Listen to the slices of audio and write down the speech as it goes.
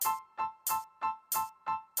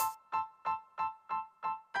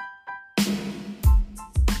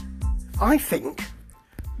I think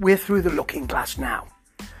we're through the looking glass now.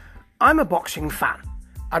 I'm a boxing fan.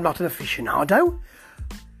 I'm not an aficionado,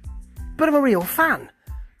 but I'm a real fan.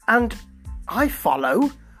 And I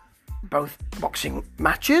follow both boxing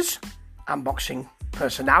matches and boxing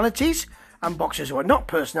personalities and boxers who are not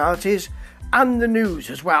personalities and the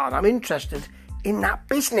news as well. And I'm interested in that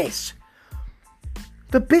business.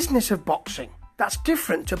 The business of boxing, that's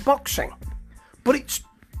different to boxing. But it's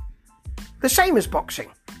the same as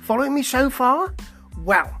boxing. Following me so far?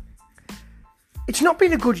 Well, it's not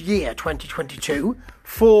been a good year, 2022,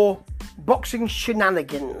 for boxing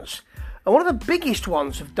shenanigans. And one of the biggest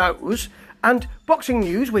ones of those, and Boxing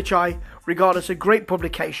News, which I regard as a great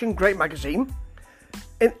publication, great magazine,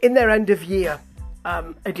 in their end of year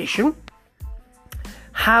edition,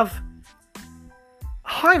 have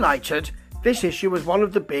highlighted this issue as one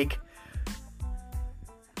of the big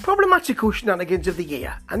problematical shenanigans of the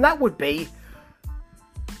year. And that would be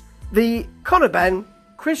the Conor Benn,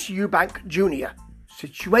 Chris Eubank Jr.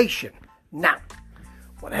 situation. Now,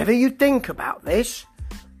 whatever you think about this,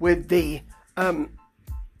 with the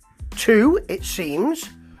two, it seems,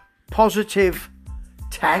 positive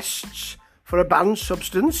tests for a banned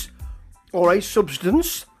substance or a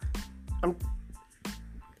substance,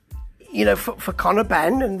 for Conor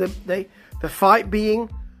Benn and the fight being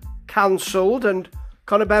cancelled, and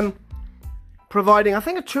Conor Benn providing, I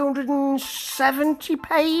think, a 270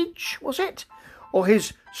 page, was it? Or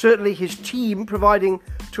certainly his team providing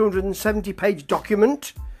 270 page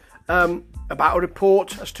document about a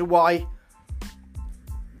report as to why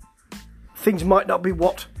things might not be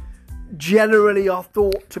what generally are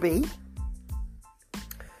thought to be.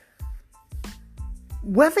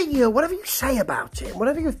 Whatever you say about it,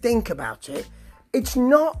 whatever you think about it, it's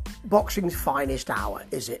not boxing's finest hour,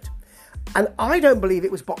 is it? And I don't believe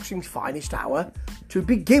it was boxing's finest hour to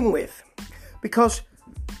begin with, because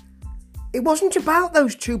it wasn't about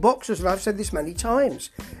those two boxers, and I've said this many times.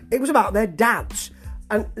 It was about their dads.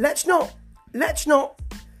 And let's try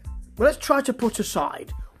to put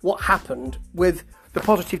aside what happened with the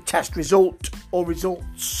positive test result or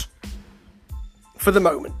results for the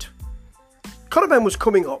moment. Conor Benn was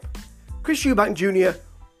coming up. Chris Eubank Jr.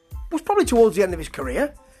 was probably towards the end of his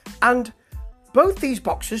career, and both these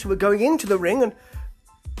boxers were going into the ring, and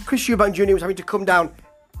Chris Eubank Jr. was having to come down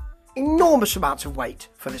enormous amounts of weight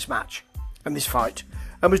for this match and this fight,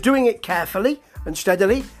 and was doing it carefully and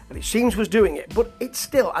steadily, and it seems was doing it, but it's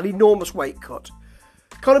still an enormous weight cut.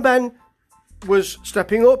 Conor Benn was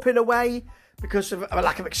stepping up in a way because of a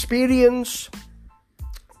lack of experience.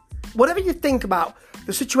 Whatever you think about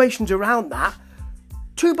the situations around that,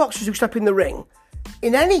 two boxers who step in the ring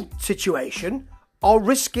in any situation are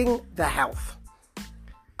risking their health,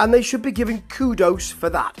 and they should be given kudos for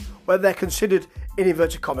that, whether they're considered, in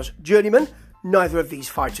inverted commas, journeymen. Neither of these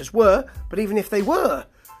fighters were, but even if they were,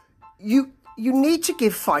 you need to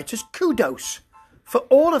give fighters kudos for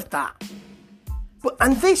all of that.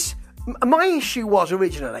 My issue was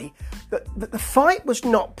originally that the fight was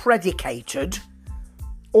not predicated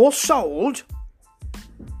or sold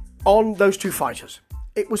on those two fighters.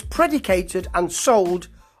 It was predicated and sold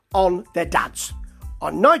on their dads,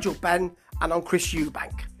 on Nigel Benn and on Chris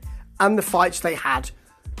Eubank, and the fights they had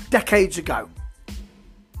decades ago.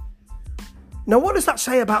 Now, what does that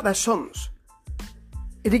say about their sons?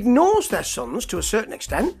 It ignores their sons to a certain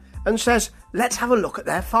extent and says, let's have a look at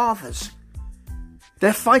their fathers.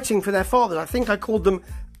 They're fighting for their fathers. I think I called them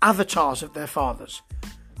avatars of their fathers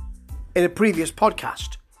in a previous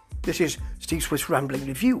podcast. This is Steve Swiss Rambling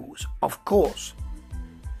Reviews, of course.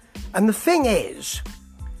 And the thing is,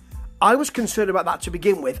 I was concerned about that to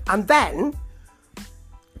begin with, and then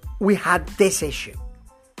we had this issue.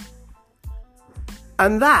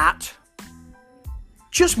 And that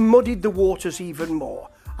just muddied the waters even more.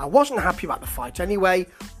 I wasn't happy about the fight anyway.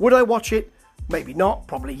 Would I watch it? Maybe not.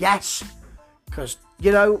 Probably yes. Because,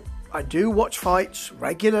 I do watch fights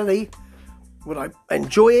regularly. Would I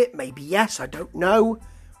enjoy it? Maybe yes. I don't know.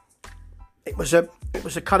 It was a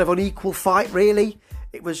kind of unequal fight, really.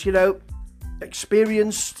 It was,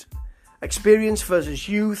 experience versus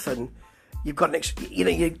youth, and you've got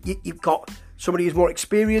you've got somebody who's more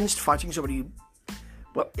experienced fighting somebody who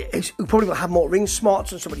probably will have more ring smarts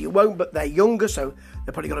than somebody who won't, but they're younger, so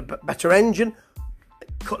they've probably got a better engine,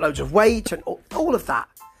 cut loads of weight, and all of that.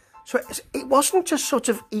 So it wasn't just sort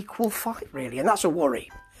of equal fight, really, and that's a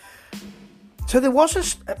worry. So there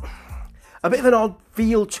was a bit of an odd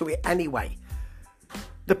feel to it anyway.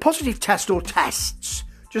 The positive test or tests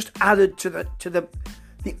just added to the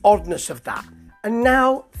oddness of that. And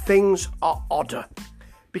now things are odder,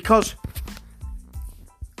 because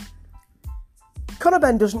Conor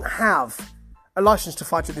Benn doesn't have a licence to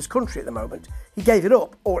fight in this country at the moment. He gave it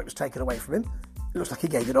up, or it was taken away from him. It looks like he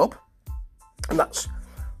gave it up. And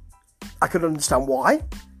I could understand why.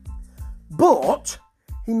 But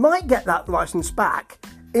he might get that licence back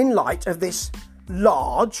in light of this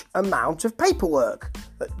large amount of paperwork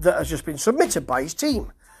that has just been submitted by his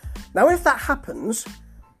team. Now, if that happens,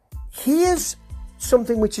 here's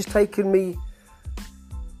something which has taken me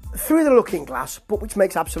through the looking glass, but which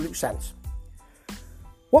makes absolute sense.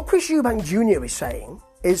 What Chris Eubank Jr. is saying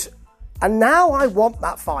is, and now I want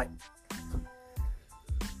that fight.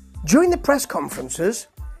 During the press conferences,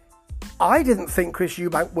 I didn't think Chris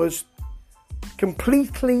Eubank was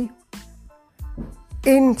completely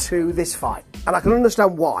into this fight. And I can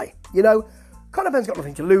understand why. You know, Conor Benn's got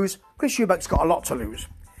nothing to lose. Chris Eubank's got a lot to lose.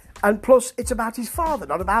 And plus, it's about his father,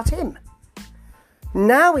 not about him.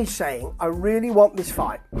 Now he's saying, I really want this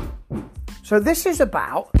fight. So this is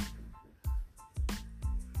about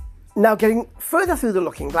now getting further through the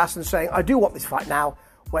looking glass and saying, I do want this fight now,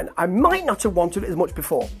 when I might not have wanted it as much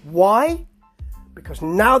before. Why? Because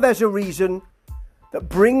now there's a reason that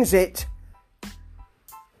brings it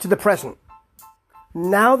to the present.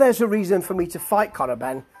 Now there's a reason for me to fight Conor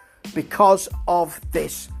Benn because of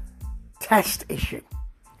this test issue.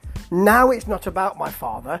 Now it's not about my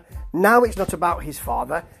father. Now it's not about his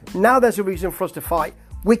father. Now there's a reason for us to fight,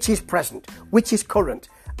 which is present, which is current,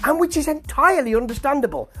 and which is entirely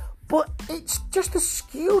understandable. But it's just the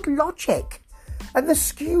skewed logic and the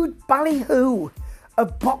skewed ballyhoo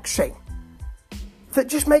of boxing that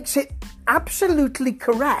just makes it absolutely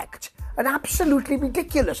correct and absolutely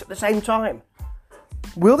ridiculous at the same time.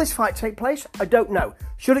 Will this fight take place? I don't know.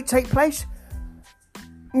 Should it take place?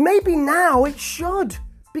 Maybe now it should,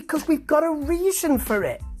 because we've got a reason for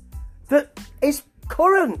it that is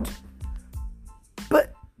current.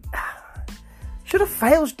 But should a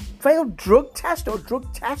failed drug test or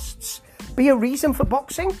drug tests be a reason for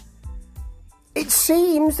boxing? It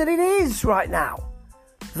seems that it is right now.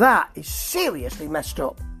 That is seriously messed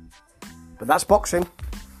up. But that's boxing.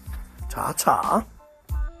 Ta-ta.